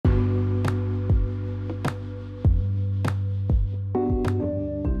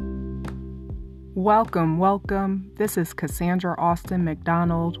Welcome, welcome. This is Cassandra Austin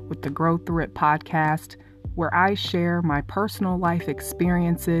McDonald with the Grow Through It podcast, where I share my personal life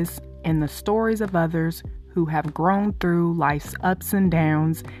experiences and the stories of others who have grown through life's ups and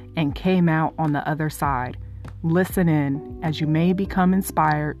downs and came out on the other side. Listen in as you may become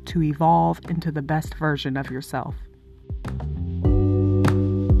inspired to evolve into the best version of yourself.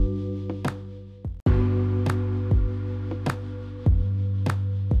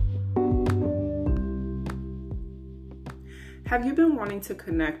 Have you been wanting to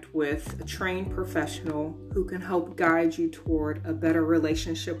connect with a trained professional who can help guide you toward a better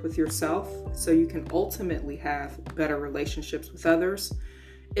relationship with yourself so you can ultimately have better relationships with others?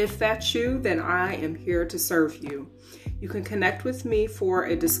 If that's you, then I am here to serve you. You can connect with me for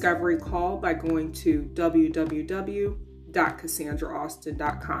a discovery call by going to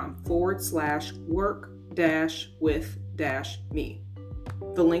www.cassandraaustin.com/work-with-me.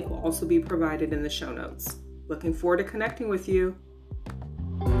 The link will also be provided in the show notes. Looking forward to connecting with you.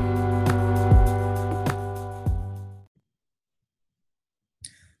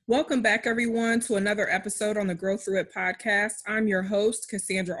 Welcome back, everyone, to another episode on the Grow Through It podcast. I'm your host,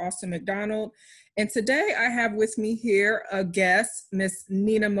 Cassandra Austin McDonald, and today I have with me here a guest, Miss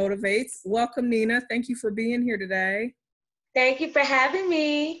Nina Motivates. Welcome, Nina. Thank you for being here today. Thank you for having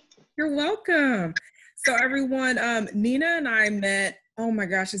me. You're welcome. So, everyone, Nina and I met, oh my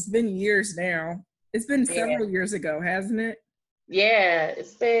gosh, it's been years now. It's been several years ago, hasn't it? Yeah,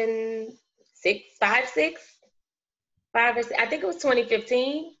 it's been five, six. I think it was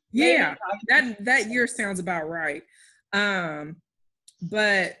 2015. Yeah, that year sounds about right.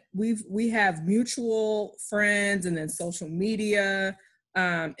 But we have mutual friends and then social media.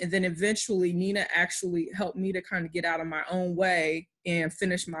 And then eventually Nina actually helped me to kind of get out of my own way and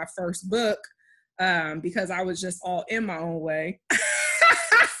finish my first book because I was just all in my own way.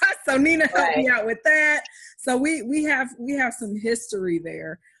 So Nina helped me out with that. So we have some history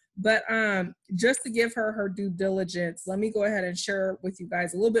there. But just to give her due diligence, let me go ahead and share with you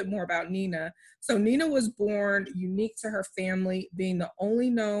guys a little bit more about Nina. So Nina was born unique to her family, being the only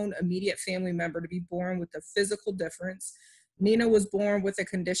known immediate family member to be born with a physical difference. Nina was born with a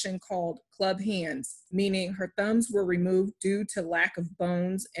condition called club hands, meaning her thumbs were removed due to lack of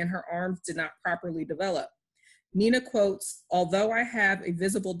bones and her arms did not properly develop. Nina quotes, "Although I have a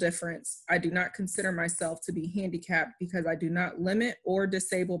visible difference, I do not consider myself to be handicapped because I do not limit or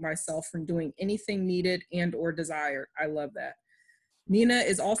disable myself from doing anything needed and or desired." I love that. Nina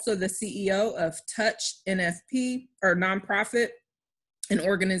is also the CEO of Touch NFP, or nonprofit, an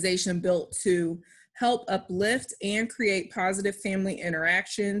organization built to help uplift and create positive family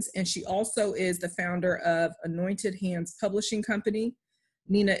interactions. And she also is the founder of Anointed Hands Publishing Company.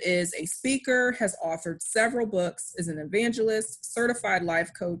 Nina is a speaker, has authored several books, is an evangelist, certified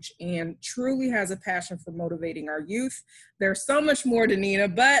life coach, and truly has a passion for motivating our youth. There's so much more to Nina,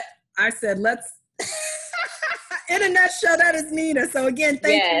 but I said, let's, in a nutshell, that is Nina. So again,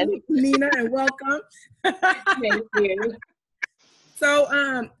 thank you, Nina, and welcome. Thank you. So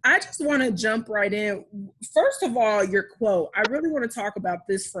I just want to jump right in. First of all, your quote, I really want to talk about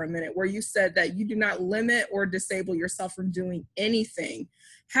this for a minute, where you said that you do not limit or disable yourself from doing anything.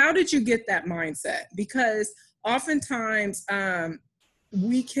 How did you get that mindset? Because oftentimes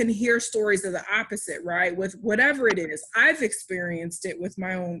we can hear stories of the opposite, right? With whatever it is. I've experienced it with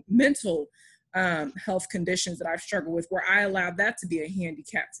my own mental health conditions that I've struggled with, where I allowed that to be a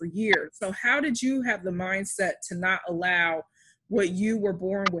handicap for years. So how did you have the mindset to not allow what you were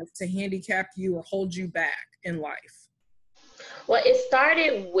born with to handicap you or hold you back in life? Well, it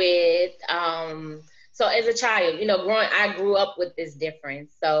started with, so as a child, I grew up with this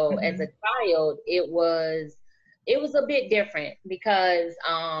difference. So as a child, it was a bit different because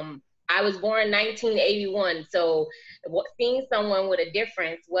I was born in 1981. So seeing someone with a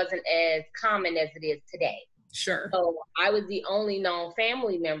difference wasn't as common as it is today. Sure. So I was the only known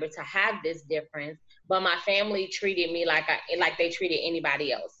family member to have this difference, but my family treated me like they treated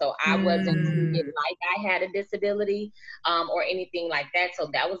anybody else. So I wasn't treated like I had a disability or anything like that. So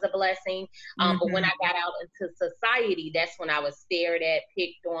that was a blessing. But when I got out into society, that's when I was stared at,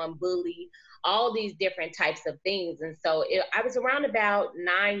 picked on, bullied, all these different types of things. And so I was around about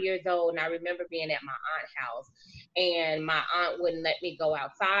 9 years old, and I remember being at my aunt's house, and my aunt wouldn't let me go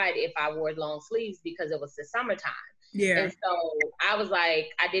outside if I wore long sleeves because it was the summertime. Yeah. And so I was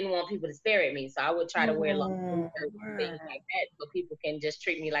like, I didn't want people to stare at me. So I would try to wear long sleeves and things like that so people can just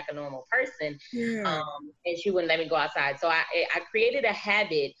treat me like a normal person. Yeah. And she wouldn't let me go outside. So I created a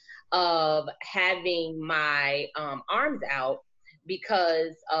habit of having my arms out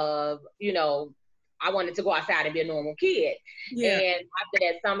because of, I wanted to go outside and be a normal kid. Yeah. And after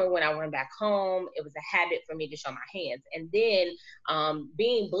that summer, when I went back home, it was a habit for me to show my hands. And then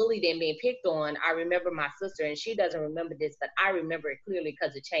being bullied and being picked on, I remember my sister, and she doesn't remember this, but I remember it clearly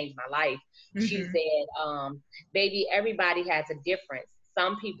because it changed my life. She said, baby, everybody has a difference.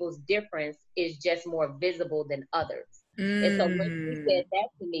 Some people's difference is just more visible than others. And so when she said that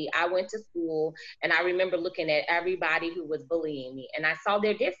to me, I went to school and I remember looking at everybody who was bullying me, and I saw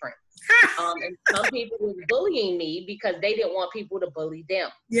their difference. And some people were bullying me because they didn't want people to bully them.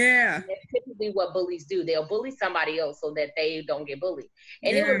 Yeah. And that's typically what bullies do. They'll bully somebody else so that they don't get bullied.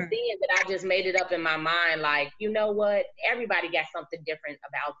 And it was then that I just made it up in my mind, like, you know what? Everybody got something different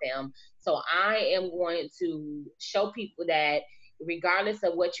about them. So I am going to show people that regardless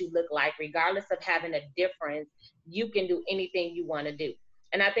of what you look like, regardless of having a difference, you can do anything you want to do.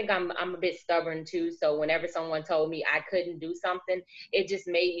 And I think I'm a bit stubborn too. So whenever someone told me I couldn't do something, it just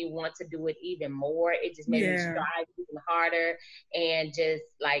made me want to do it even more. It just made me strive even harder and just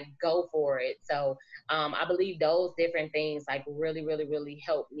like go for it. So I believe those different things like really, really, really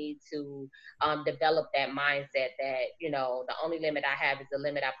helped me to develop that mindset that, you know, the only limit I have is the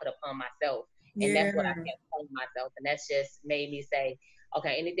limit I put upon myself. And that's what I kept telling myself. And that's just made me say,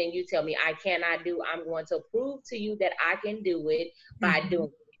 okay, anything you tell me I cannot do, I'm going to prove to you that I can do it by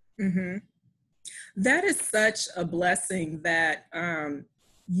doing it. That is such a blessing that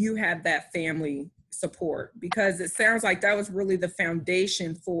you have that family support, because it sounds like that was really the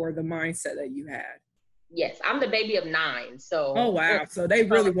foundation for the mindset that you had. Yes, I'm the baby of 9. So. Oh, wow. So they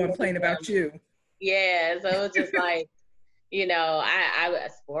really weren't playing about you. Yeah, so it was just like, you know, I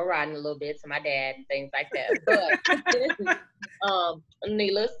was sport riding a little bit to my dad and things like that. But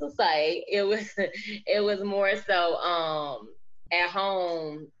needless to say, it was more so at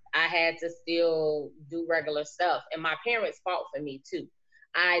home I had to still do regular stuff. And my parents fought for me too.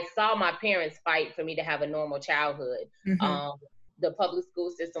 I saw my parents fight for me to have a normal childhood. The public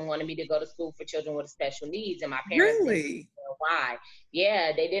school system wanted me to go to school for children with special needs, and my parents didn't understand why.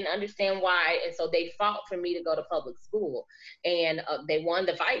 Yeah, they didn't understand why, and so they fought for me to go to public school. And they won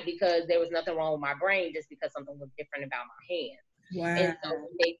the fight because there was nothing wrong with my brain, just because something was different about my hands. Wow. And so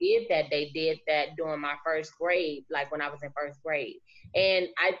when they did that during my first grade, like when I was in first grade. And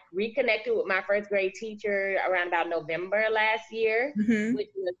I reconnected with my first grade teacher around about November last year, which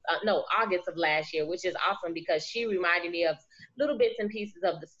was, August of last year, which is awesome because she reminded me of little bits and pieces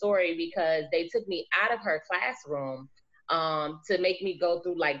of the story, because they took me out of her classroom to make me go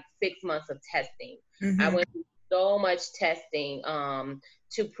through like 6 months of testing. I went through so much testing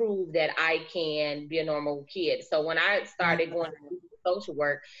to prove that I can be a normal kid. So when I started going to social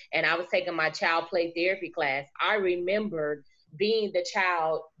work and I was taking my child play therapy class, I remembered being the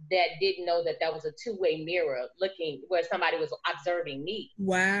child that didn't know that that was a two-way mirror looking where somebody was observing me.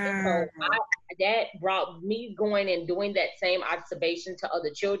 Wow. So that brought me going and doing that same observation to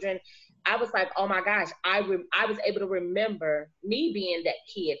other children. I was like, oh my gosh, I was able to remember me being that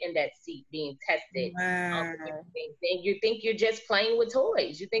kid in that seat being tested. Wow. And you think you're just playing with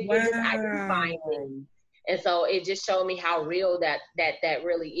toys. You think you're just identifying things. And so it just showed me how real that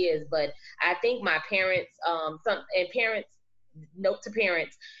really is. But I think my parents, note to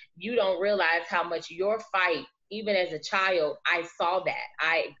parents, you don't realize how much your fight, even as a child, I saw that.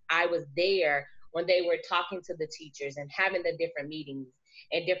 I was there when they were talking to the teachers and having the different meetings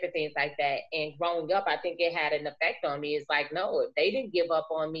and different things like that. And growing up, I think it had an effect on me. It's like, no, if they didn't give up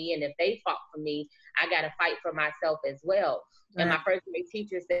on me and if they fought for me, I got to fight for myself as well. Right. And my first grade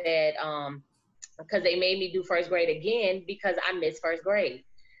teacher said, because they made me do first grade again because I missed first grade.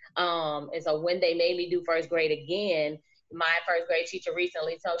 And so when they made me do first grade again, my first grade teacher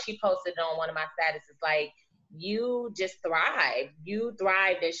recently, so she posted on one of my statuses, like, you just thrived. You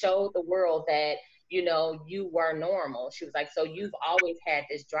thrived and showed the world that, you know, you were normal. She was like, so you've always had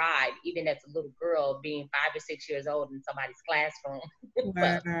this drive, even as a little girl, being 5 or 6 years old in somebody's classroom.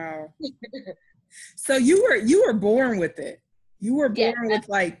 Wow. So you were born with it. You were born with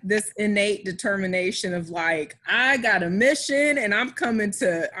like this innate determination of like, I got a mission and I'm coming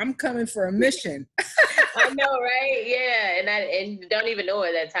for a mission. I know, right? Yeah. And don't even know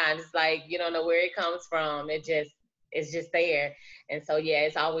it at times. It's like, you don't know where it comes from. It's just there. And so, yeah,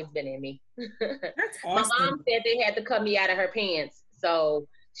 it's always been in me. That's awesome. My mom said they had to cut me out of her pants. So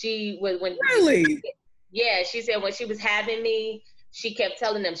she was, she said when she was having me, she kept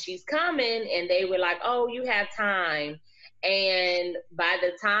telling them she's coming. And they were like, oh, you have time. And by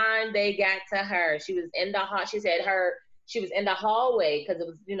the time they got to her, she was in the she was in the hallway because it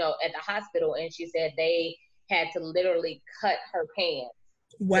was, you know, at the hospital. And she said they had to literally cut her pants.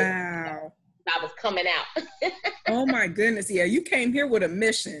 Wow. I was coming out. Oh my goodness. Yeah. You came here with a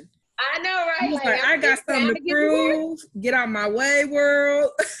mission. I know, I'm right? just like, I got It's something time to to get to work. prove. Get out my way,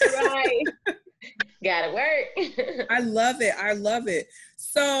 world. Right. Gotta work. I love it. I love it.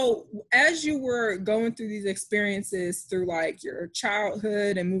 So as you were going through these experiences through like your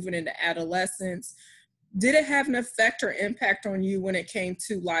childhood and moving into adolescence, did it have an effect or impact on you when it came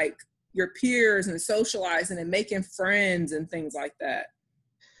to like your peers and socializing and making friends and things like that?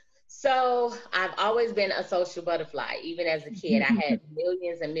 So I've always been a social butterfly. Even as a kid, I had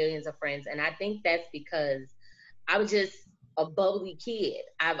millions and millions of friends. And I think that's because I was just a bubbly kid.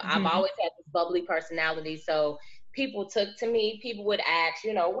 I've Mhm. always had this bubbly personality. So people took to me. People would ask,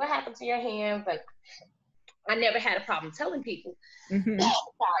 what happened to your hands? Like I never had a problem telling people. Mhm.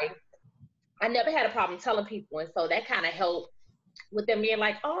 Sorry. I never had a problem telling people. And so that kind of helped with them being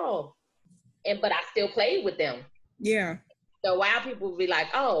like, oh, but I still played with them. Yeah. So while people would be like,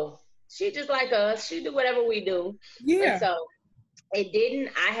 oh, she just like us, she do whatever we do. And Yeah. so it didn't.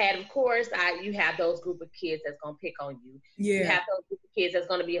 I had, of course, you have those group of kids that's gonna pick on you. You Yeah. have those group of kids that's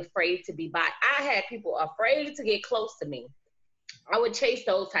gonna be afraid to be by. I had people afraid to get close to me. I would chase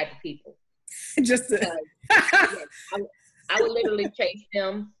those type of people. Just to Yeah, I would literally chase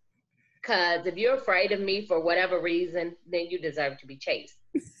them because if you're afraid of me for whatever reason, then you deserve to be chased.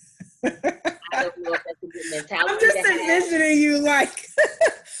 I don't know if that's a good mentality I'm just to have. envisioning you like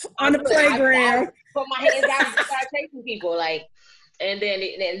on the I playground. would put my hands out and start chasing people, like, and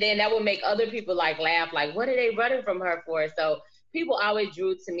then that would make other people like laugh, like, what are they running from her for? So people always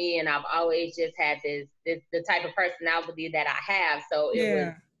drew to me, and I've always just had this the type of personality that I have. So it was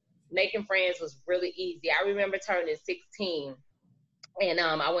Yeah. making friends was really easy. I remember turning 16. And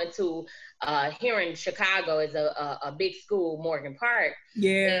I went to here in Chicago is a big school, Morgan Park,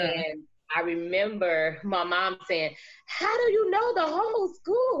 Yeah. and I remember my mom saying, "How do you know the whole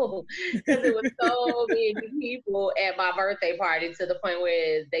school?" Because it was so many people at my birthday party to the point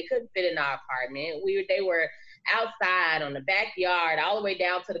where they couldn't fit in our apartment. They were outside on the backyard, all the way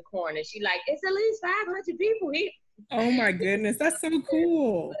down to the corner. She like, it's at least 500 people here. Oh my goodness, that's so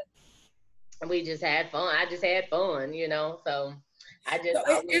cool. And we just had fun. I just had fun, So I just So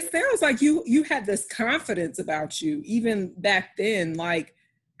always. it sounds like you had this confidence about you even back then, like,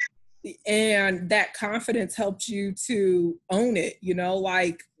 and that confidence helped you to own it,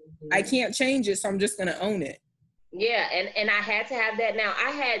 like I can't change it, so I'm just gonna own it. Yeah, and I had to have that. Now I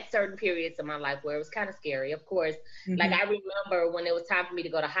had certain periods in my life where it was kind of scary. Of course, like Mm-hmm. I remember when it was time for me to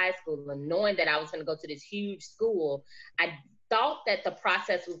go to high school and knowing that I was going to go to this huge school, I thought that the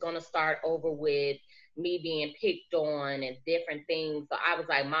process was going to start over with me being picked on and different things. So I was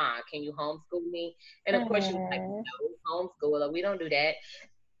like, "Ma, can you homeschool me?" And of course, she was like, Oh. "No, homeschooler, we don't do that."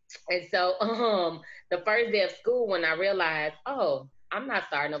 And so the first day of school when I realized, oh, I'm not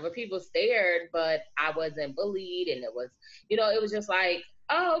starting over, people stared, but I wasn't bullied, and it was just like,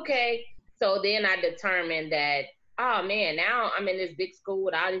 oh, okay. So then I determined that, oh man, now I'm in this big school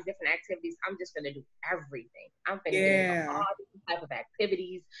with all these different activities. I'm just gonna do everything. I'm gonna get into Yeah. all different type of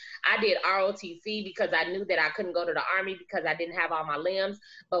activities. I did ROTC because I knew that I couldn't go to the Army because I didn't have all my limbs.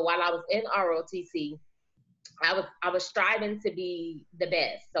 But while I was in ROTC, I was striving to be the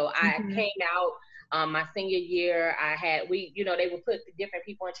best. So I Mm-hmm. came out my senior year. They would put the different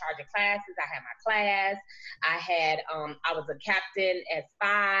people in charge of classes. I had my class. I was a captain at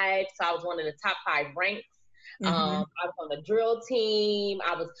 5, so I was one of the top 5 ranks. Mm-hmm. I was on the drill team.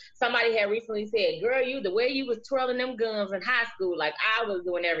 Somebody had recently said, girl, the way you was twirling them guns in high school, like I was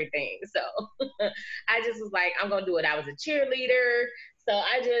doing everything. So I just was like, I'm gonna do it. I was a cheerleader. So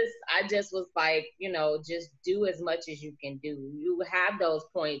I just was like, just do as much as you can do. You have those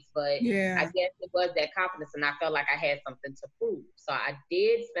points, but I Yeah. guess it was that confidence, and I felt like I had something to prove. So I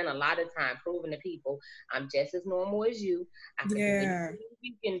did spend a lot of time proving to people I'm just as normal as you. I can do anything Yeah.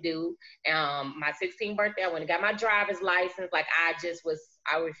 you can do. My 16th birthday, I went and got my driver's license. Like I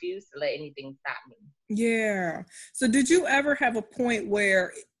refused to let anything stop me. Yeah. So did you ever have a point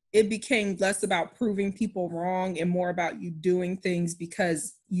where it became less about proving people wrong and more about you doing things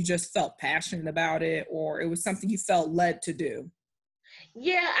because you just felt passionate about it, or it was something you felt led to do?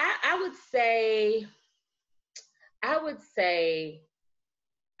 Yeah, I would say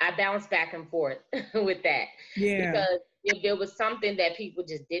I bounce back and forth with that Yeah. because if there was something that people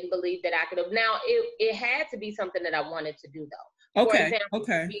just didn't believe that I could have, now it had to be something that I wanted to do though. For Okay. example,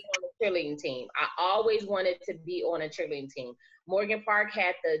 Okay. being on a cheerleading team. I always wanted to be on a cheerleading team. Morgan Park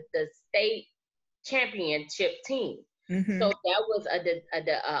had the state championship team. Mm-hmm. So that was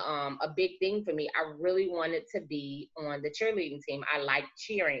a big thing for me. I really wanted to be on the cheerleading team. I liked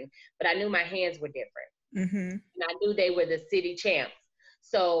cheering, but I knew my hands were different. Mm-hmm. And I knew they were the city champs.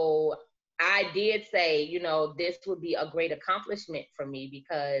 So I did say, this would be a great accomplishment for me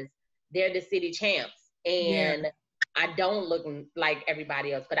because they're the city champs. Yeah. And I don't look like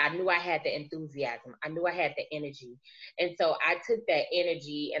everybody else, but I knew I had the enthusiasm. I knew I had the energy. And so I took that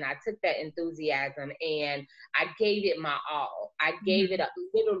energy and I took that enthusiasm and I gave it my all. I gave it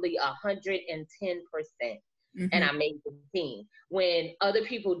literally 110%. And I made the team. When other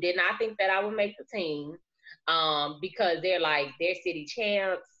people did not think that I would make the team, because they're like, they're city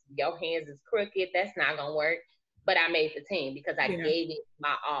champs, your hands is crooked, that's not gonna work. But I made the team because I gave it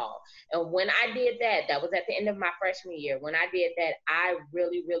my all. And when I did that, that was at the end of my freshman year. When I did that, I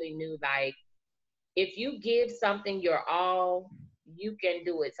really, really knew, like, if you give something your all, you can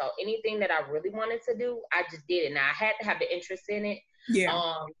do it. So anything that I really wanted to do, I just did it. Now I had to have the interest in it.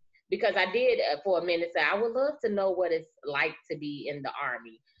 Because I did for a minute say, I would love to know what it's like to be in the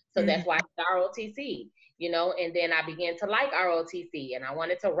Army. So that's why I did ROTC, you know, and then I began to like ROTC and I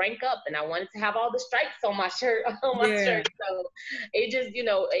wanted to rank up and I wanted to have all the stripes on my shirt, So it just, you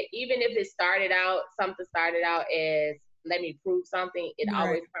know, even if it something started out as, let me prove something, it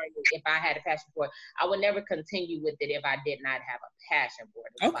always turned, if I had a passion for it, I would never continue with it if I did not have a passion for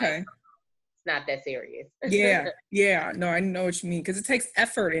it. It's like, it's not that serious. Yeah. No, I know what you mean, because it takes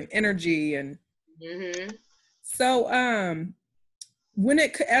effort and energy. And so when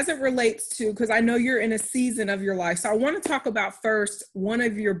as it relates to, because I know you're in a season of your life, so I want to talk about first one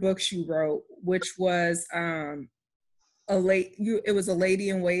of your books you wrote, which was it was A Lady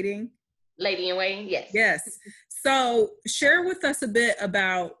in Waiting. Lady in Waiting, yes. Yes. So share with us a bit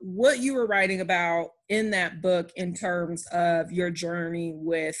about what you were writing about in that book in terms of your journey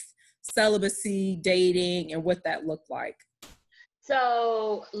with celibacy, dating, and what that looked like.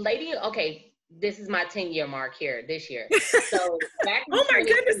 So this is my 10-year mark here this year. So back in oh my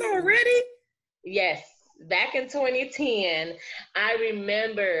goodness, already? Yes. Back in 2010, I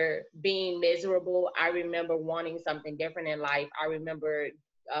remember being miserable. I remember wanting something different in life. I remember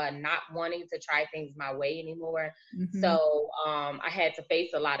not wanting to try things my way anymore. So I had to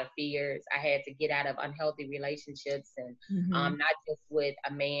face a lot of fears. I had to get out of unhealthy relationships, and not just with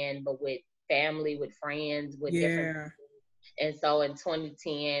a man, but with family, with friends, with different people. And so in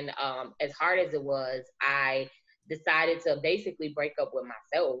 2010, as hard as it was, I decided to basically break up with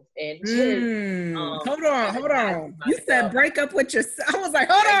myself and just hold on. You said break up with yourself. I was like,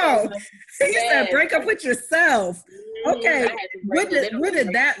 hold on. You said break up with yourself. Okay. What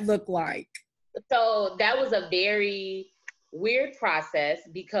did that look like? So that was a very weird process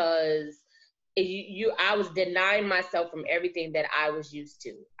because I was denying myself from everything that I was used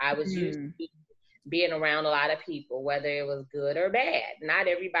to. I was used to being around a lot of people, whether it was good or bad. Not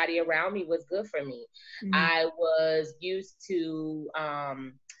everybody around me was good for me. I was used to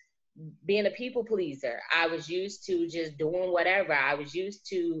being a people pleaser. I was used to just doing whatever. I was used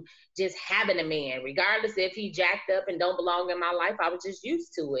to just having a man, regardless if he jacked up and don't belong in my life. I was just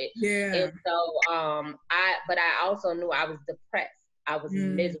used to it. And so but I also knew I was depressed. I was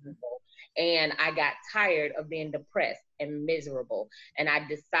miserable. And I got tired of being depressed and miserable. And I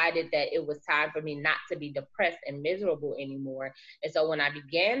decided that it was time for me not to be depressed and miserable anymore. And so when I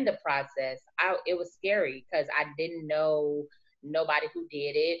began the process, it was scary because I didn't know nobody who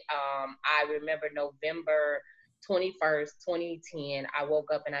did it. I remember November 21st, 2010, I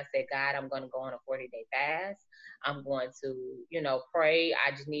woke up and I said, God, I'm going to go on a 40-day fast. I'm going to, pray.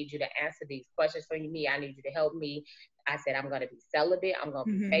 I just need you to answer these questions for me. I need you to help me. I said, I'm going to be celibate. I'm going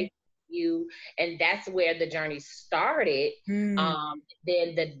to be faithful to you. And that's where the journey started. Then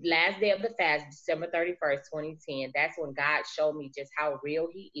the last day of the fast, December 31st, 2010, that's when God showed me just how real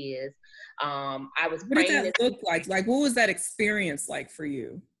he is. I was What did that look like? Like, what was that experience like for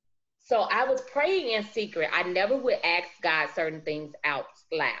you? So I was praying in secret. I never would ask God certain things out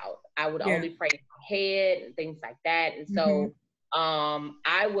loud. I would only pray in my head and things like that. And so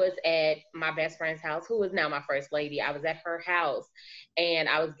I was at my best friend's house, who is now my first lady. I was at her house and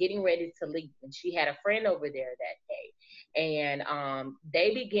I was getting ready to leave. And she had a friend over there that day. And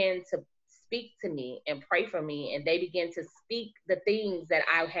they began to speak to me and pray for me. And they began to speak the things that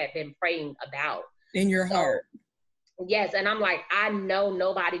I had been praying about. In your heart. Yes, and I'm like, I know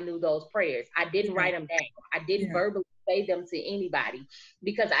nobody knew those prayers. I didn't write them down. I didn't verbally say them to anybody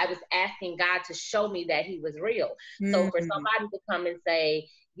because I was asking God to show me that he was real. So for somebody to come and say,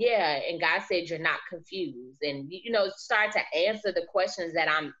 yeah, and God said you're not confused, and start to answer the questions that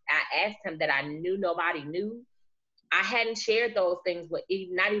I asked him that I knew nobody knew. I hadn't shared those things with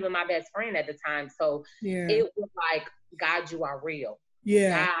not even my best friend at the time. So it was like, God, you are real.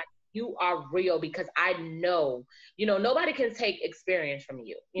 Yeah. God, you are real, because I know, nobody can take experience from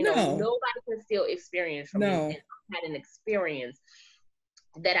you. Nobody can steal experience from you. And I had an experience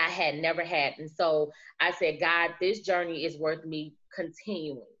that I had never had. And so I said, God, this journey is worth me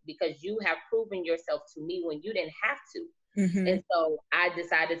continuing because you have proven yourself to me when you didn't have to. Mm-hmm. And so I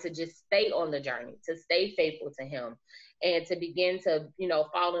decided to just stay on the journey, to stay faithful to him, and to begin to, you know,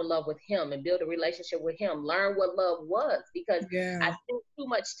 fall in love with him and build a relationship with him, learn what love was, because I spent too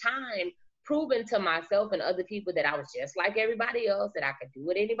much time proving to myself and other people that I was just like everybody else, that I could do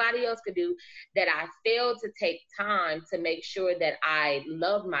what anybody else could do, that I failed to take time to make sure that I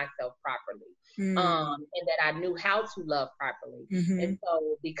loved myself properly. And that I knew how to love properly. And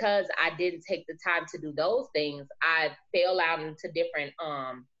so because I didn't take the time to do those things, I fell out into different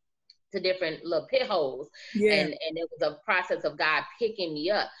little pit holes. And it was a process of God picking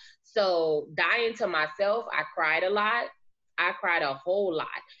me up. So dying to myself, I cried a lot. I cried a whole lot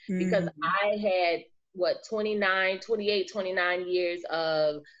because I had 28, 29 years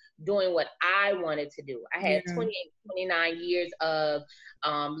of doing what I wanted to do. I had 28, 29 years of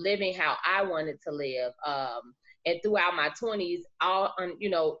living how I wanted to live. And throughout my 20s, you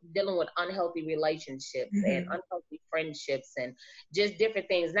know, dealing with unhealthy relationships and unhealthy friendships and just different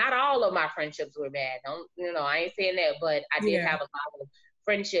things. Not all of my friendships were bad. I ain't saying that, but I did have a lot of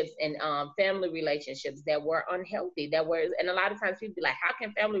friendships and family relationships that were unhealthy. And a lot of times people be like, how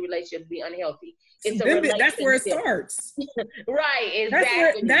can family relationships be unhealthy? It's a relationship. That's where it starts. Right,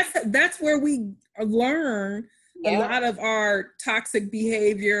 exactly. That's where we learn a lot of our toxic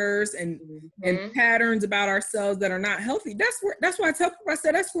behaviors and patterns about ourselves that are not healthy. That's why I tell people, I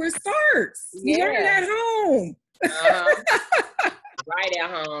said that's where it starts. You learn it at home. Right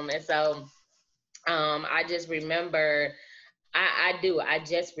at home. And so I just remember I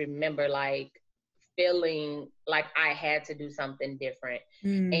just remember like feeling like I had to do something different.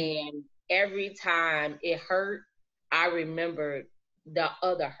 And every time it hurt, I remembered the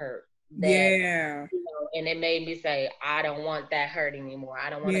other hurt. You know, and it made me say, I don't want that hurt anymore. I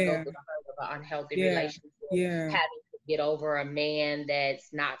don't want to go through the hurt of an unhealthy relationship. Having to get over a man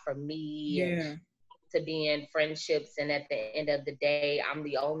that's not for me. And to be in friendships, and at the end of the day, I'm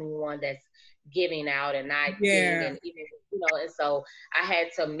the only one that's giving out and not getting, and even, you know. And so I had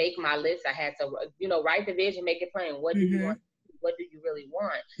to make my list. I had to, you know, write the vision, make it plain. What do you want? What do you really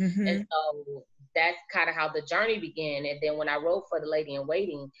want? And so that's kind of how the journey began. And then when I wrote For the Lady in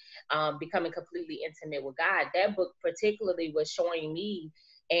Waiting, Becoming Completely Intimate with God, that book particularly was showing me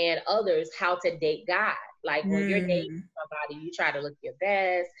and others how to date God. Like when you're dating somebody, you try to look your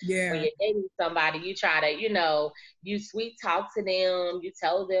best. When you're dating somebody, you try to, you know, you sweet talk to them, you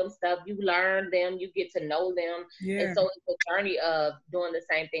tell them stuff, you learn them, you get to know them. And so it's a journey of doing the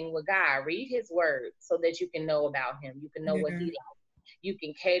same thing with God. Read his word so that you can know about him. You can know what he likes. You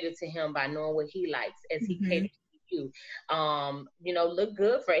can cater to him by knowing what he likes as he caters to you. You know, look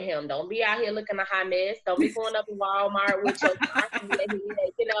good for him. Don't be out here looking a hot mess. Don't be going up in Walmart with your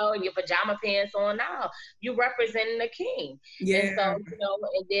you know, and your pajama pants on. No, you're representing the king. And so, you know,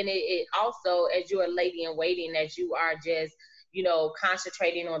 and then it also, as you're a lady in waiting, as you are just, you know,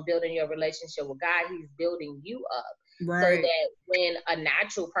 concentrating on building your relationship with God, he's building you up. So that when a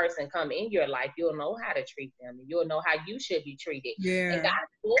natural person come in your life, you'll know how to treat them. You'll know how you should be treated. And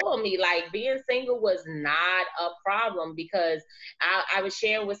God told me, like, being single was not a problem, because I was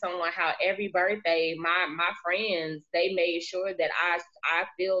sharing with someone how every birthday, my friends, they made sure that I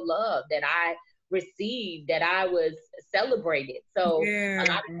feel loved, that I received, that I was celebrated. So a lot of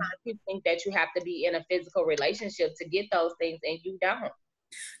times people think that you have to be in a physical relationship to get those things, and you don't.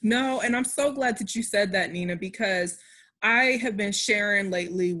 No, and I'm so glad that you said that, Nina, because I have been sharing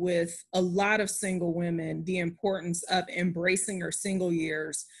lately with a lot of single women the importance of embracing your single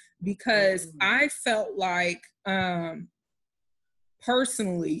years, because I felt like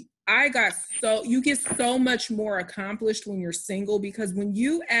personally, you get so much more accomplished when you're single, because when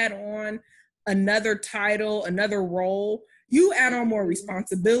you add on another title, another role, you add on more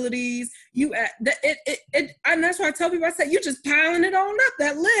responsibilities. You add and that's why I tell people, I say, you're just piling it on up,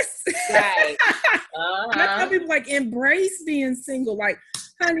 that list. Right. I tell people, like, embrace being single. Like,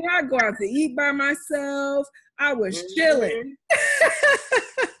 honey, I go out to eat by myself. I was chilling.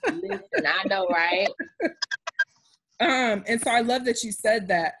 Listen, I know, right? And so I love that you said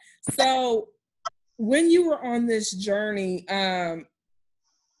that. So when you were on this journey,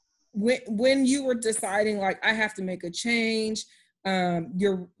 when you were deciding, like, I have to make a change,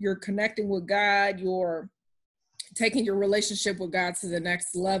 you're connecting with God, you're taking your relationship with God to the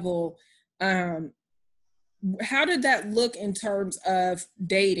next level. How did that look in terms of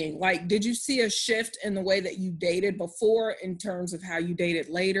dating? Like, did you see a shift in the way that you dated before in terms of how you dated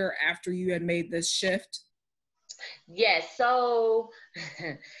later after you had made this shift? Yes. So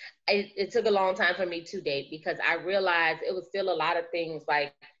it took a long time for me to date, because I realized it was still a lot of things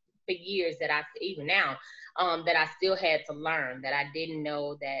like for years that I, even now, that I still had to learn, that I didn't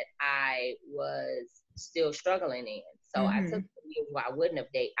know that I was still struggling in. So I took years where I would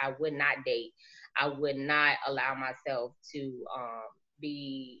not date. I would not allow myself to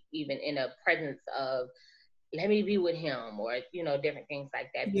be even in a presence of, let me be with him, or, you know, different things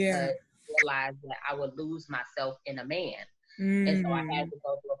like that, because I realized that I would lose myself in a man. And so I had to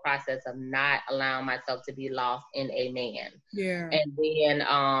go through a process of not allowing myself to be lost in a man. Yeah. And then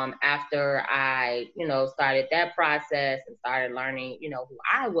after I, you know, started that process and started learning, you know, who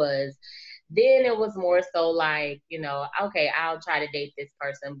I was, then it was more so like, you know, okay, I'll try to date this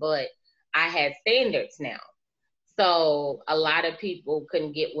person, but I had standards now. So a lot of people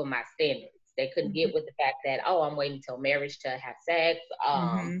couldn't get with my standards. They couldn't get with the fact that, oh, I'm waiting till marriage to have sex.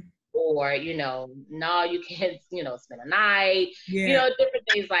 Or, you know, no, you can't, you know, spend a night, you know, different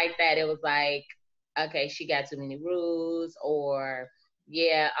things like that. It was like, okay, she got too many rules. Or,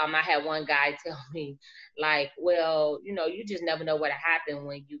 I had one guy tell me, like, well, you know, you just never know what'll happen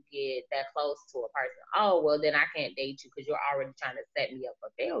when you get that close to a person. Oh, well, then I can't date you because you're already trying to set me up for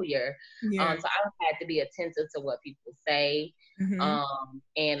failure. So I had to be attentive to what people say,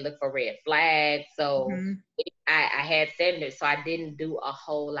 and look for red flags. So I had standards, so I didn't do a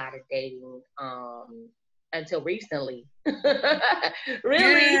whole lot of dating until recently.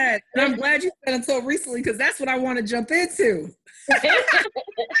 Really? Yeah, I'm glad you said until recently, because that's what I want to jump into.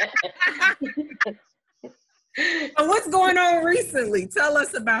 So what's going on recently? Tell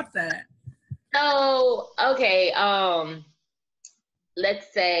us about that. So, okay,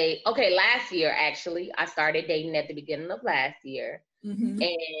 let's say, last year, actually, I started dating at the beginning of last year.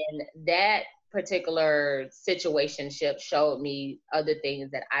 And that particular situationship showed me other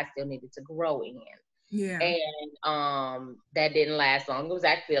things that I still needed to grow in. And that didn't last long. It was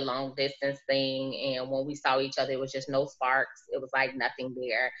actually a long distance thing. And when we saw each other, it was just no sparks. It was like nothing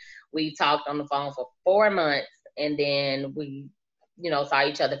there. We talked on the phone for 4 months, and then we, you know, saw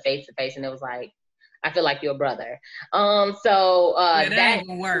each other face to face, and it was like, I feel like you're a brother. That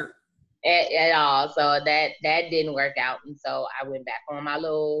didn't work at all. So that didn't work out. And so I went back on my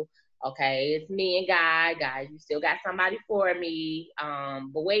little, okay, it's me and guys, you still got somebody for me.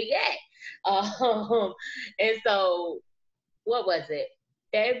 But where you at? And so what was it?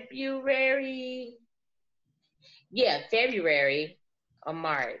 February or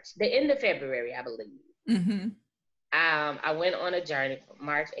March, the end of February, I believe. I went on a journey from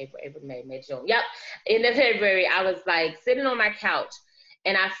March, April, May, June. Yep. End of February, I was like sitting on my couch,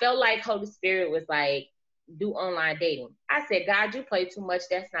 and I felt like Holy Spirit was like, do online dating. I said, God, you play too much.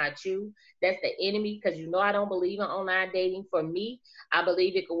 That's not you. That's the enemy, because you know I don't believe in online dating. For me, I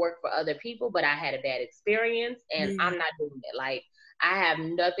believe it could work for other people, but I had a bad experience, and I'm not doing it. Like, I have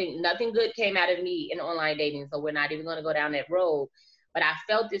nothing good came out of me in online dating, so we're not even going to go down that road. But I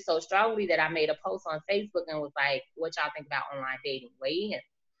felt it so strongly that I made a post on Facebook and was like, what y'all think about online dating? Weigh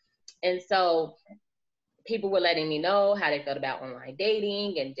in. And so people were letting me know how they felt about online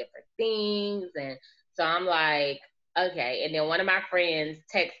dating and different things. And so I'm like, okay. And then one of my friends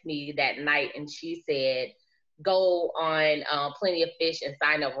texted me that night, and she said, go on Plenty of Fish and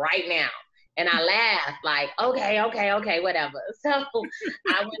sign up right now. And I laughed like, okay, whatever. So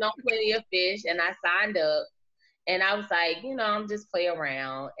I went on Plenty of Fish and I signed up. And I was like, you know, I'm just playing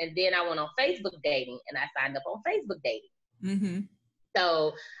around. And then I went on Facebook dating, and I signed up on Facebook dating.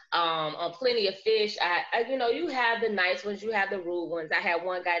 So on Plenty of Fish, I, you know, you have the nice ones, you have the rude ones. I had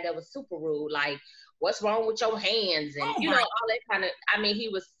one guy that was super rude, like, what's wrong with your hands? And, you know, all that kind of, I mean, he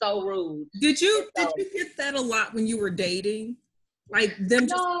was so rude. Did you get that a lot when you were dating? Like them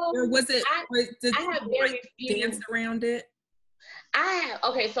just, or was it, did I have very few dance around it?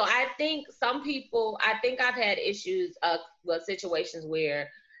 So I think some people, I think I've had issues with situations where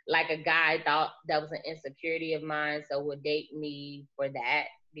like a guy thought that was an insecurity of mine, so would date me for that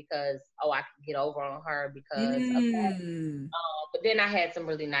because, I could get over on her because of that. But then I had some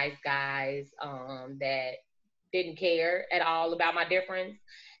really nice guys that didn't care at all about my difference.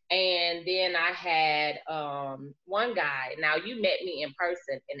 And then I had one guy. Now, you met me in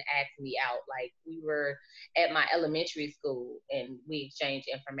person and asked me out. Like, we were at my elementary school and we exchanged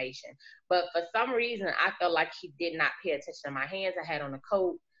information. But for some reason, I felt like he did not pay attention to my hands. I had on a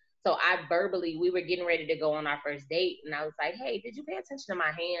coat. So we were getting ready to go on our first date. And I was like, hey, did you pay attention to my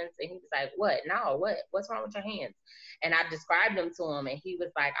hands? And he was like, what? No, what's wrong with your hands? And I described them to him. And he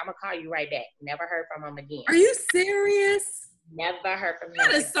was like, I'm going to call you right back. Never heard from him again. Are you serious? Never heard from him.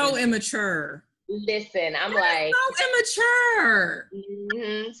 That is so immature. Listen, I'm like, so immature.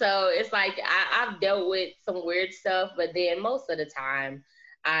 So it's like I've dealt with some weird stuff, but then most of the time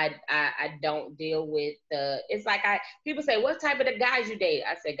I don't deal with it's like people say, what type of the guys you date?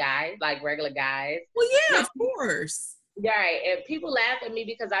 I say guys, like regular guys. Well, yeah, now, of course. Right. And people laugh at me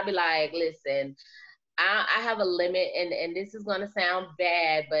because I be like, listen, I have a limit, and this is gonna sound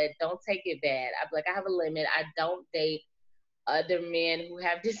bad, but don't take it bad. I be like, I have a limit. I don't date other men who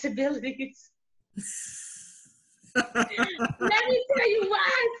have disabilities. Let me tell you why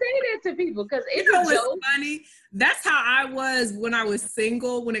I say that to people, because it's a joke. Funny. That's how I was when I was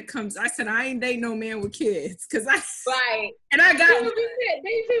single. When it comes, I said I ain't date no man with kids, because right. And I got people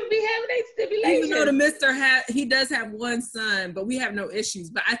be having their stipulations. Even though the Mister he does have one son, but we have no issues.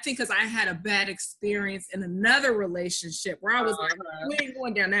 But I think because I had a bad experience in another relationship where I was like, we ain't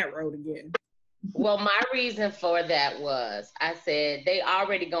going down that road again. Well, my reason for that was I said they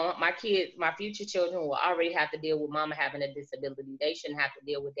already going, my kids, my future children will already have to deal with mama having a disability. They shouldn't have to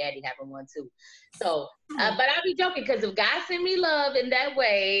deal with daddy having one too. So, but I be joking, because if God send me love in that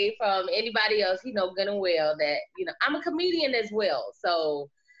way from anybody else, he know good and well that, I'm a comedian as well. So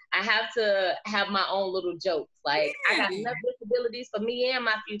I have to have my own little jokes. Like, I got enough disabilities for me and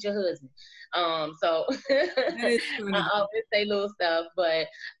my future husband. So I always say little stuff, but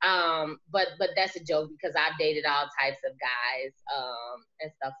that's a joke, because I've dated all types of guys,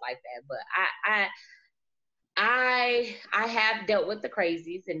 and stuff like that. But I have dealt with the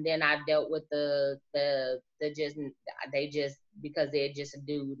crazies, and then I've dealt with the they just, because they're just a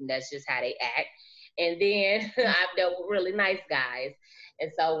dude and that's just how they act. And then I've dealt with really nice guys.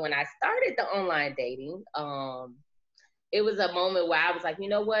 And so when I started the online dating, it was a moment where I was like, you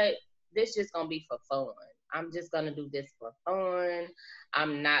know what? This just gonna be for fun. I'm just gonna do this for fun.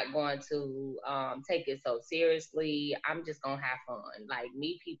 I'm not going to take it so seriously. I'm just gonna have fun. Like,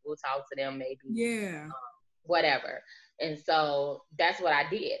 meet people, talk to them, maybe. Yeah. Whatever. And so that's what I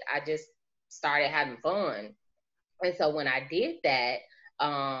did. I just started having fun. And so when I did that,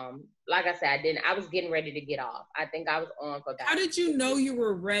 like I said, I was getting ready to get off. I think I was on for God. How did you know you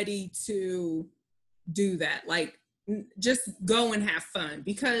were ready to do that? Like, just go and have fun?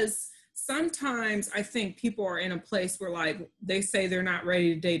 Because sometimes I think people are in a place where, like, they say they're not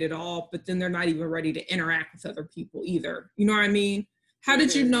ready to date at all, but then they're not even ready to interact with other people either. You know what I mean? How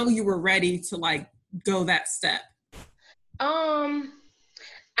did you know you were ready to, like, go that step?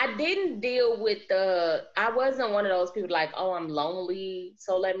 I didn't deal with I wasn't one of those people like, oh, I'm lonely,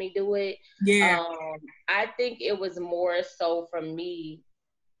 so let me do it. Yeah. I think it was more so for me,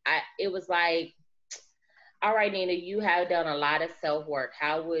 it was like, all right, Nina, you have done a lot of self-work.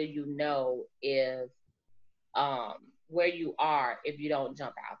 How will you know if where you are if you don't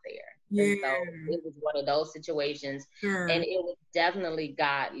jump out there? Yeah. And so it was one of those situations. Sure. And it was definitely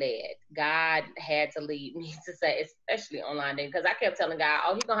God-led. God had to lead me to say, especially online dating, because I kept telling God,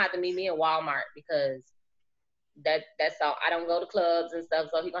 oh, he's gonna have to meet me in Walmart, because that's all. I don't go to clubs and stuff,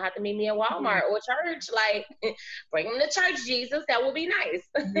 so he's gonna have to meet me in Walmart or church. Like, bring him to church, Jesus. That would be nice.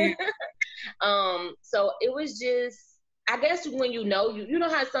 Yeah. So it was just, I guess when you know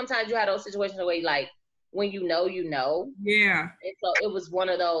how sometimes you have those situations where you, like, when you know. Yeah. And so it was one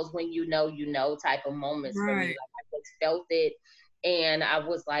of those when you know type of moments for me. Like, I just felt it, and I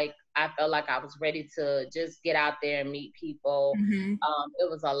was like, I felt like I was ready to just get out there and meet people. Mm-hmm. It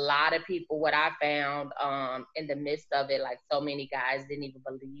was a lot of people, what I found in the midst of it, like, so many guys didn't even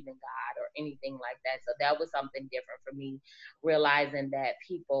believe in God or anything like that. So that was something different for me, realizing that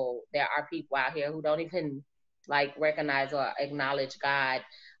there are people out here who don't even, like, recognize or acknowledge God.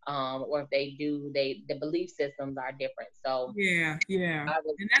 Or if they do, the belief systems are different. So yeah. I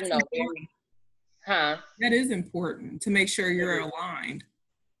was, and that's important. That is important, to make sure you're aligned.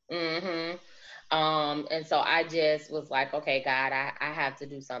 And so I just was like, okay, God, I have to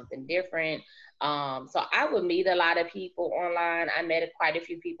do something different. So I would meet a lot of people online. I met quite a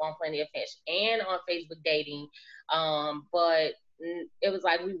few people on Plenty of Fish and on Facebook dating. But it was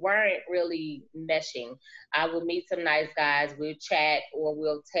like we weren't really meshing. I would meet some nice guys. We'll chat, or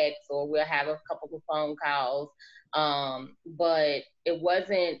we'll text, or we'll have a couple of phone calls. But it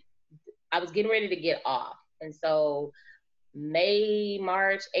wasn't, I was getting ready to get off. And so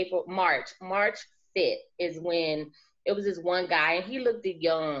March 5th is when it was this one guy, and he looked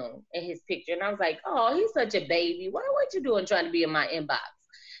young in his picture. And I was like, oh, he's such a baby. What you doing trying to be in my inbox?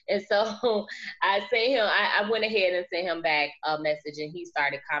 And so I sent him, I went ahead and sent him back a message, and he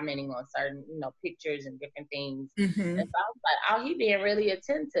started commenting on certain, pictures and different things. Mm-hmm. And so I was like, oh, he being really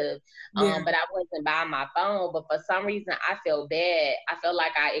attentive. Yeah. But I wasn't by my phone. But for some reason, I felt bad. I felt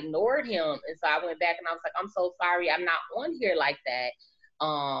like I ignored him. And so I went back and I was like, I'm so sorry. I'm not on here like that.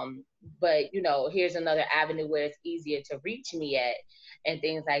 But you know, here's another avenue where it's easier to reach me at and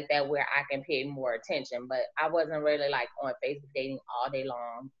things like that, where I can pay more attention. But I wasn't really like on Facebook dating all day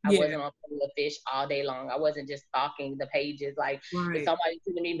long. I wasn't on Plenty of Fish all day long. I wasn't just stalking the pages like if somebody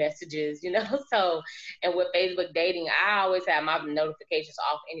sending me messages, you know. So, and with Facebook dating, I always have my notifications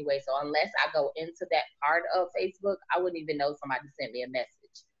off anyway. So unless I go into that part of Facebook, I wouldn't even know somebody sent me a message.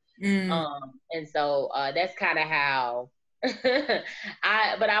 And so that's kind of how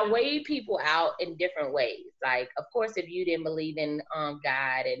I weighed people out in different ways. Like, of course, if you didn't believe in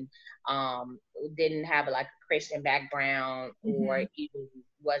God and didn't have like a Christian background, or even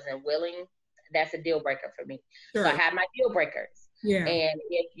wasn't willing, that's a deal breaker for me. Sure. So I have my deal breakers. Yeah. And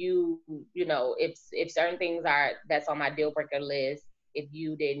if you know, if certain things that's on my deal breaker list, if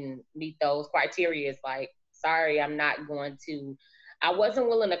you didn't meet those criteria, it's like, sorry, I'm not going to. I wasn't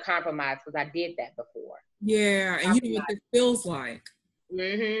willing to compromise because I did that before. Yeah, and you know what it feels like.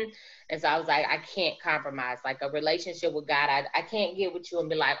 And so I was like, I can't compromise. Like a relationship with God, I can't get with you and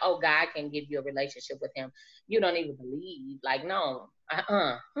be like, oh, God can give you a relationship with him. You don't even believe. Like, no,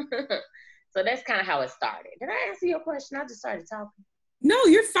 So that's kind of how it started. Did I answer your question? I just started talking. No,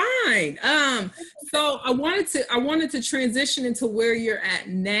 you're fine. So I wanted to transition into where you're at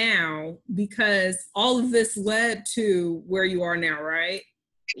now, because all of this led to where you are now, right?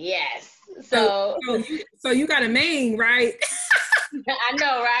 Yes. So you got a main, right? I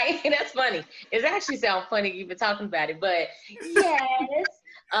know, right? That's funny. It actually sounds funny you've been talking about it, but yes.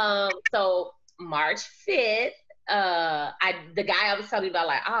 So March 5th, the guy I was telling you about,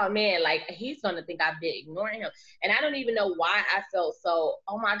 like, oh man, like he's gonna think I've been ignoring him, and I don't even know why I felt so.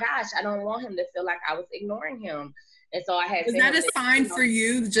 Oh my gosh, I don't want him to feel like I was ignoring him, and so I had. Was that a sign for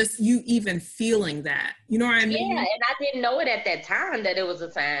you? Just you even feeling that, you know what I mean? Yeah, and I didn't know it at that time that it was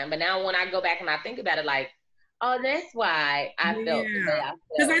a sign, but now when I go back and I think about it, like, oh, that's why I felt the way I felt.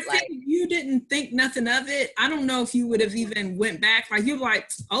 Because I think if you didn't think nothing of it, I don't know if you would have even went back. Like, you're like,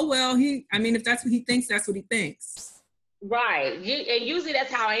 oh, well, if that's what he thinks, that's what he thinks. Right. And usually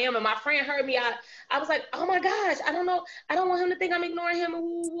that's how I am. And my friend heard me. I was like, oh my gosh, I don't know. I don't want him to think I'm ignoring him.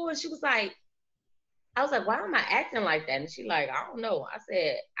 And she was like, I was like, why am I acting like that? And she like, I don't know. I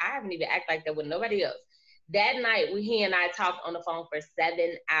said, I haven't even acted like that with nobody else. That night, he and I talked on the phone for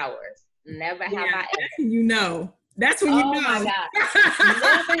 7 hours. Never have I ever. You know. That's when you know. Oh my God.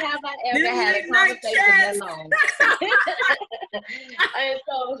 Never have I ever had a conversation that long. And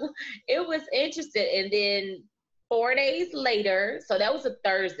so it was interesting. And then 4 days later, so that was a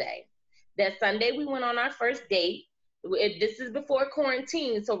Thursday. That Sunday we went on our first date. This is before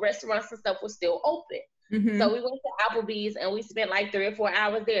quarantine, so restaurants and stuff were still open. So we went to Applebee's and we spent like 3 or 4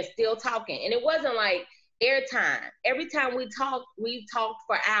 hours there still talking. And it wasn't like airtime. Every time we talked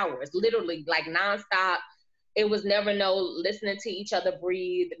for hours, literally like nonstop. It was never no listening to each other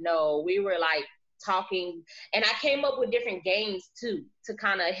breathe. No, we were like talking. And I came up with different games too, to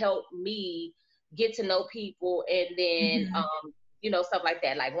kind of help me get to know people. And then, stuff like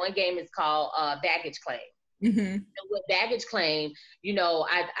that. Like one game is called baggage claim. And with baggage claim,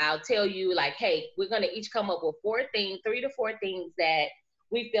 I'll tell you like, hey, we're going to each come up with 3 to 4 things that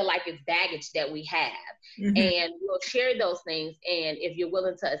we feel like it's baggage that we have. And we'll share those things. And if you're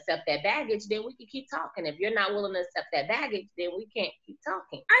willing to accept that baggage, then we can keep talking. If you're not willing to accept that baggage, then we can't keep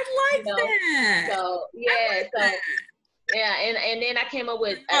talking. I like that. So, yeah. Yeah. And then I came up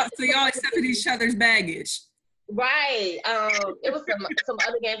with. So y'all accepted each other's baggage. Right. It was some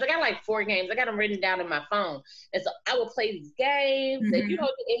other games. I got like 4 games. I got them written down in my phone. And so I would play these games. And,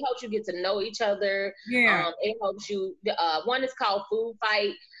 it helps you get to know each other. Yeah. It helps you. One is called Food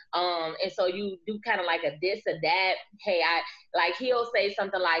Fight. And so you do kind of like a this or that. Hey, he'll say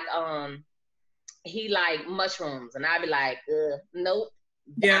something like, he like mushrooms. And I'll be like, nope.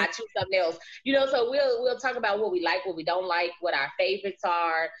 I choose something else, so we'll talk about what we like, what we don't like, what our favorites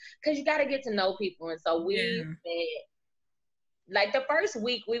are, because you got to get to know people. And so we spent, like the first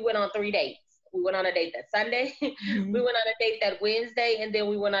week we went on 3 dates. We went on a date that Sunday, we went on a date that Wednesday, and then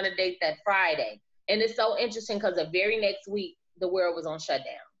we went on a date that Friday. And it's so interesting because the very next week the world was on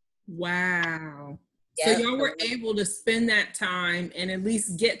shutdown. Wow. So y'all were able to spend that time and at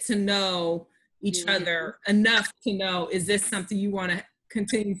least get to know each other enough to know, is this something you want to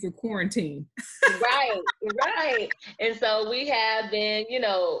continue through quarantine? Right. And so we have been,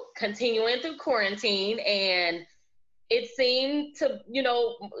 continuing through quarantine, and it seemed to,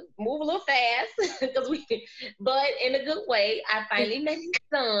 move a little fast but in a good way. I finally met his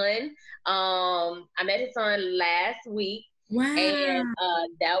son. I met his son last week, Wow. And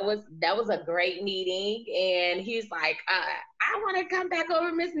that was a great meeting. And he's like, I want to come back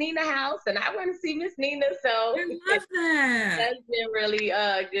over Miss Nina's house, and I want to see Miss Nina. So I love that. that's been really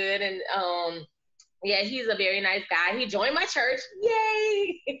good. And yeah, he's a very nice guy. He joined my church.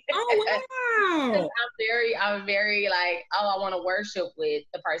 Yay! Oh, wow. I'm very like, oh, I want to worship with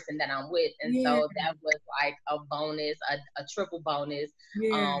the person that I'm with. And Yeah. so that was like a bonus, a triple bonus.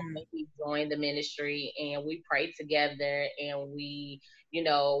 Yeah. When he joined the ministry, and we prayed together, and we're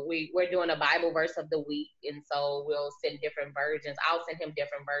doing a Bible verse of the week. And so we'll send different versions. I'll send him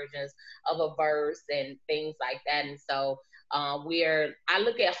different versions of a verse and things like that. And so I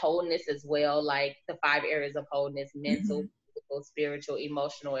look at wholeness as well, like the 5 areas of wholeness: mental, physical, spiritual,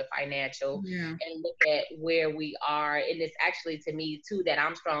 emotional, and financial. Yeah. And look at where we are. And it's actually, to me, 2 that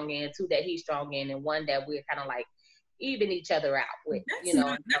I'm strong in, 2 that he's strong in, and 1 that we're kind of like even each other out with, That's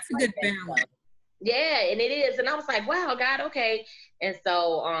a good balance. So, yeah, and it is. And I was like, wow, God, okay. And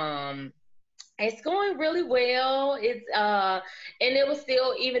so it's going really well. It's and it was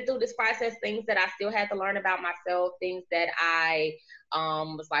still, even through this process, things that I still had to learn about myself, things that I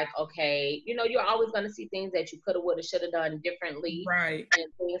was like, okay, you're always going to see things that you could have, would have, should have done differently, Right. and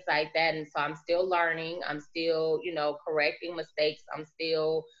things like that. And so I'm still learning. I'm still, correcting mistakes. I'm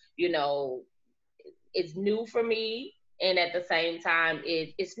still, it's new for me, and at the same time,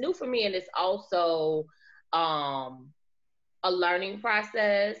 it's new for me, and it's also a learning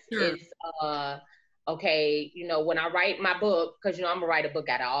process. Sure. It's okay, when I write my book, because I'm gonna write a book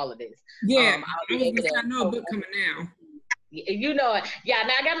out of all of this. Yeah. I know a book coming now. Yeah,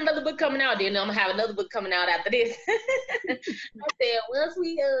 now I got another book coming out. Then I'm gonna have another book coming out after this. I said, once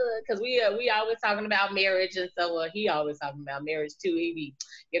we because we always talking about marriage, and so he always talking about marriage too.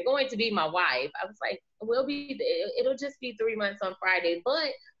 You're going to be my wife. I was like, it'll just be 3 months on Friday. But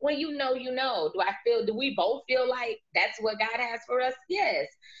when you know, do we both feel like that's what God has for us? Yes.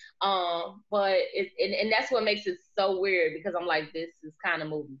 But and that's what makes it so weird, because I'm like, this is kind of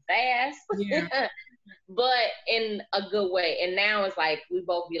moving fast. Yeah. But in a good way. And now it's like we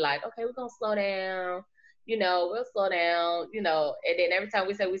both be like, okay, we're gonna slow down, we'll slow down, and then every time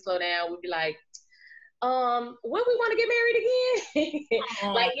we say we slow down, we'd be like, when we want to get married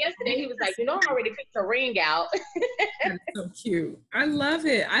again? Like yesterday, he was like, I already picked a ring out. That's so cute. I love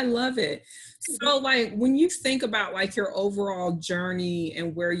it. I love it. So like, when you think about like your overall journey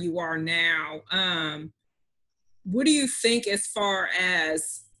and where you are now, what do you think as far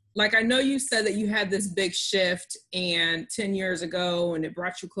as, like, I know you said that you had this big shift and 10 years ago, and it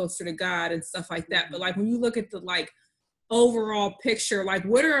brought you closer to God and stuff like that. But like, when you look at the like overall picture, like,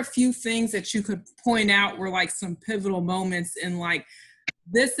 what are a few things that you could point out were like some pivotal moments in like,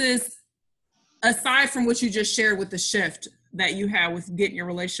 this is, aside from what you just shared with the shift that you had with getting your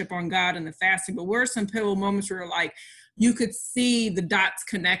relationship on God and the fasting, but what are some pivotal moments where like you could see the dots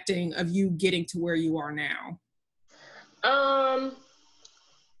connecting of you getting to where you are now?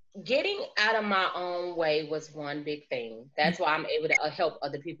 Getting out of my own way was one big thing. That's why I'm able to help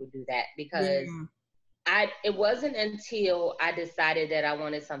other people do that, because it wasn't until I decided that I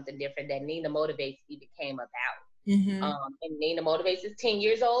wanted something different that Nina Motivates even came about. And Nina Motivates is 10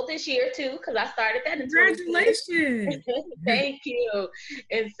 years old this year too, because I started that in 2020. Thank you.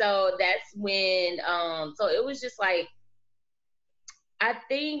 And so that's when so it was just like, I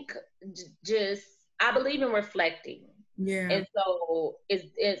think I believe in reflecting. Yeah. And so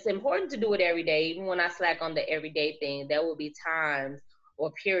it's important to do it every day. Even when I slack on the everyday thing, there will be times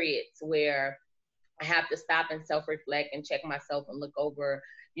or periods where I have to stop and self-reflect and check myself and look over.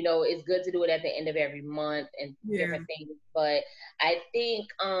 It's good to do it at the end of every month and different things. But I think,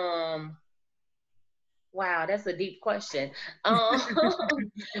 wow, that's a deep question.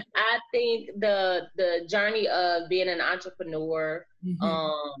 I think the journey of being an entrepreneur,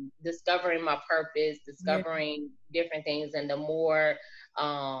 discovering my purpose, discovering different things, and the more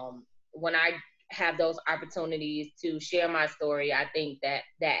when I have those opportunities to share my story, I think that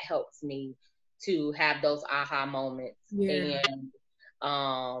helps me to have those aha moments. And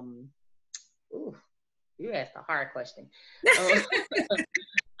ooh, you asked a hard question.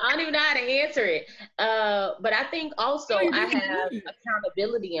 I don't even know how to answer it. But I think also I have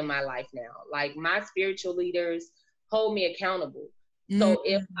accountability in my life now. Like, my spiritual leaders hold me accountable. So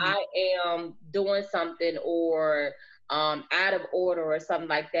if I am doing something or out of order or something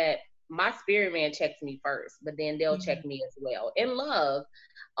like that, my spirit man checks me first, but then they'll check me as well in love.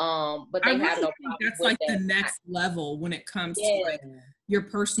 But they have no problem. That's like the next level when it comes to like your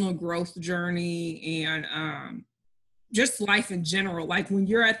personal growth journey and just life in general. Like, when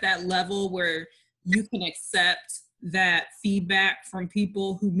you're at that level where you can accept that feedback from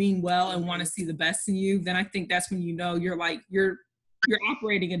people who mean well and want to see the best in you, then I think that's when you know you're like you're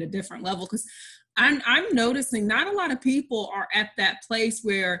operating at a different level. Because I'm noticing not a lot of people are at that place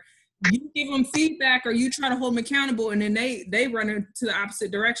where you give them feedback or you try to hold them accountable, and then they run into the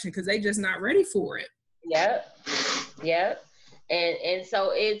opposite direction because they just not ready for it. Yep. And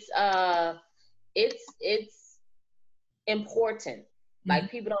so it's important.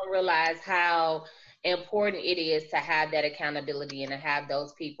 Like, people don't realize how important it is to have that accountability and to have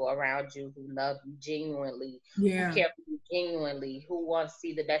those people around you who love you genuinely, who care for you genuinely, who want to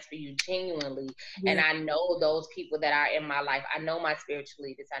see the best for you genuinely. And I know those people that are in my life. I know my spiritual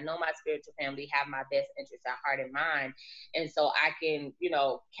leaders. I know my spiritual family have my best interests at heart and mind. And so I can,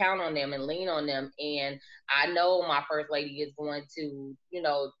 count on them and lean on them. And I know my first lady is going to,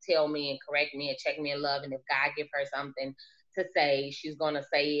 tell me and correct me and check me in love. And if God give her something to say, she's going to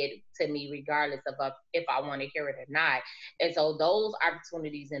say it to me regardless of if I want to hear it or not. And so those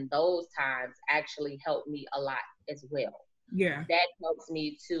opportunities and those times actually help me a lot as well. Yeah. That helps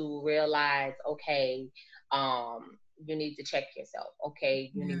me to realize, okay, you need to check yourself. Okay,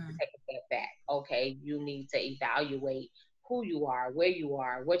 you need to take a step back. Okay, you need to evaluate who you are, where you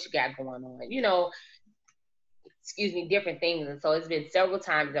are, what you got going on, different things. And so it's been several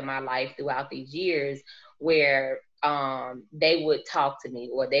times in my life throughout these years where they would talk to me,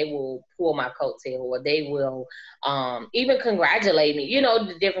 or they will pull my coattail, or they will even congratulate me,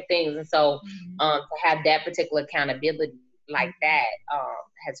 the different things. And so to have that particular accountability like that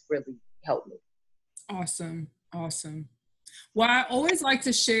has really helped me. Awesome. Well, I always like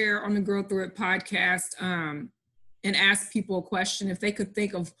to share on the Grow Through It podcast and ask people a question if they could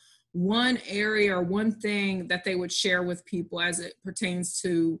think of one area or one thing that they would share with people as it pertains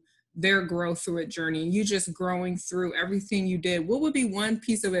to their growth through it journey, and you just growing through everything you did. What would be one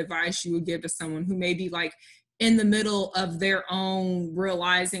piece of advice you would give to someone who may be like in the middle of their own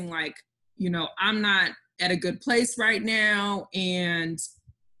realizing, like, I'm not at a good place right now, and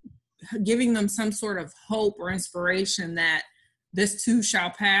giving them some sort of hope or inspiration that this too shall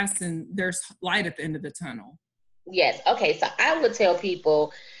pass and there's light at the end of the tunnel? Yes. Okay. So I would tell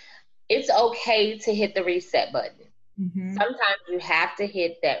people it's okay to hit the reset button. Sometimes you have to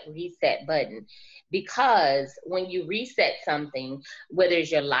hit that reset button, because when you reset something, whether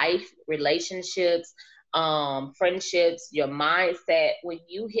it's your life, relationships, friendships, your mindset, when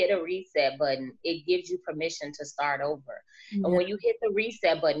you hit a reset button, it gives you permission to start over. And when you hit the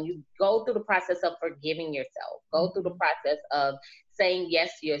reset button, you go through the process of forgiving yourself, go through the process of saying yes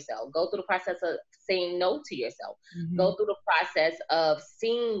to yourself, go through the process of saying no to yourself, go through the process of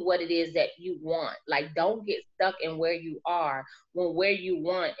seeing what it is that you want. Like, don't get stuck in where you are, when where you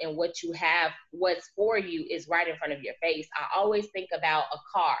want and what you have, what's for you is right in front of your face. I always think about a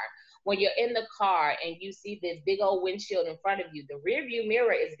car. When you're in the car and you see this big old windshield in front of you, the rear view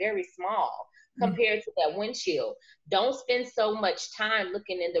mirror is very small compared to that windshield. Don't spend so much time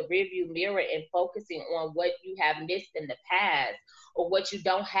looking in the rearview mirror and focusing on what you have missed in the past, or what you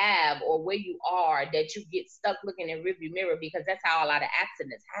don't have, or where you are, that you get stuck looking in the rearview mirror, because that's how a lot of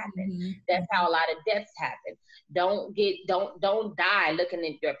accidents happen. That's how a lot of deaths happen. Don't die looking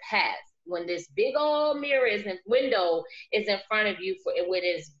at your past. When this big old window is in front of you, when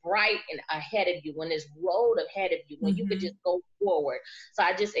it's bright and ahead of you, when there's road ahead of you, when you could just go forward. So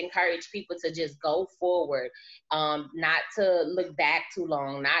I just encourage people to just go forward, not to look back too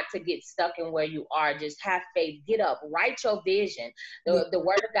long, not to get stuck in where you are. Just have faith, get up, write your vision. The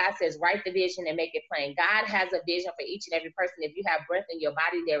word of God says, write the vision and make it plain. God has a vision for each and every person. If you have breath in your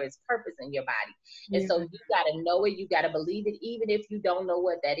body, there is purpose in your body. And so you got to know it. You got to believe it, even if you don't know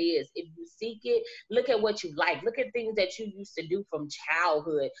what that is. If you seek it, look at what you like. Look at things that you used to do from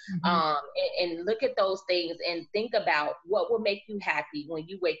childhood, and look at those things and think about what will make you happy when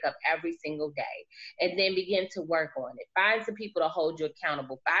you wake up every single day, and then begin to work on it. Find some people to hold you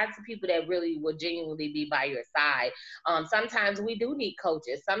accountable. Find some people that really will genuinely be by your side. Sometimes we do need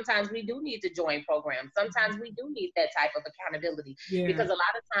coaches. Sometimes we do need to join programs. Sometimes we do need that type of accountability, because a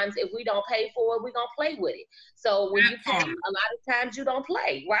lot of times if we don't pay for it, we're going to play with it. So when you pay, a lot of times you don't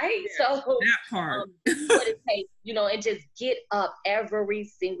play, right? So that part. What it takes, and just get up every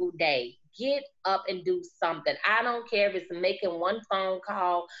single day. Get up and do something. I don't care if it's making one phone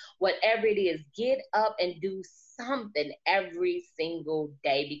call, whatever it is, get up and do something every single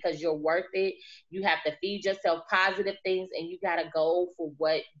day, because you're worth it. You have to feed yourself positive things, and you got to go for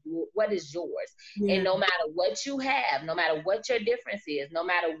what is yours. And no matter what you have, no matter what your difference is, no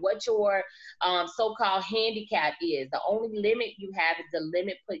matter what your so-called handicap is, the only limit you have is the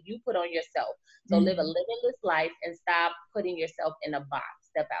limit you put on yourself. So live a limitless life and stop putting yourself in a box.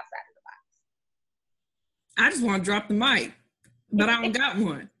 Step outside of the box. I just want to drop the mic, but I don't got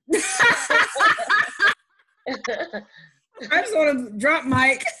one. I just want to drop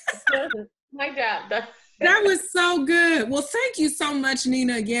mic. My job. That was so good. Well, thank you so much,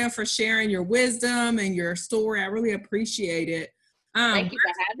 Nina, again, for sharing your wisdom and your story. I really appreciate it. Thank you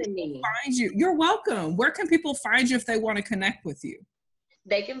for having me. Find you. You're welcome. Where can people find you if they want to connect with you?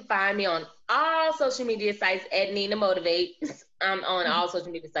 They can find me on all social media sites at Nina Motivates. I'm on all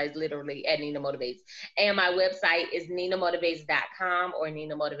social media sites, literally at Nina Motivates. And my website is ninamotivates.com or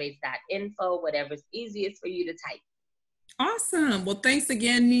ninamotivates.info, whatever's easiest for you to type. Awesome. Well, thanks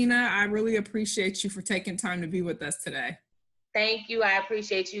again, Nina. I really appreciate you for taking time to be with us today. Thank you. I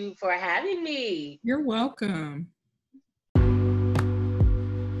appreciate you for having me. You're welcome.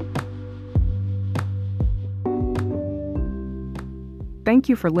 Thank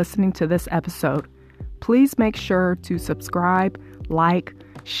you for listening to this episode. Please make sure to subscribe, like,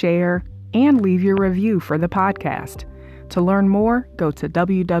 share, and leave your review for the podcast. To learn more, go to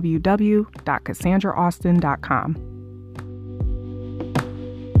www.cassandraaustin.com.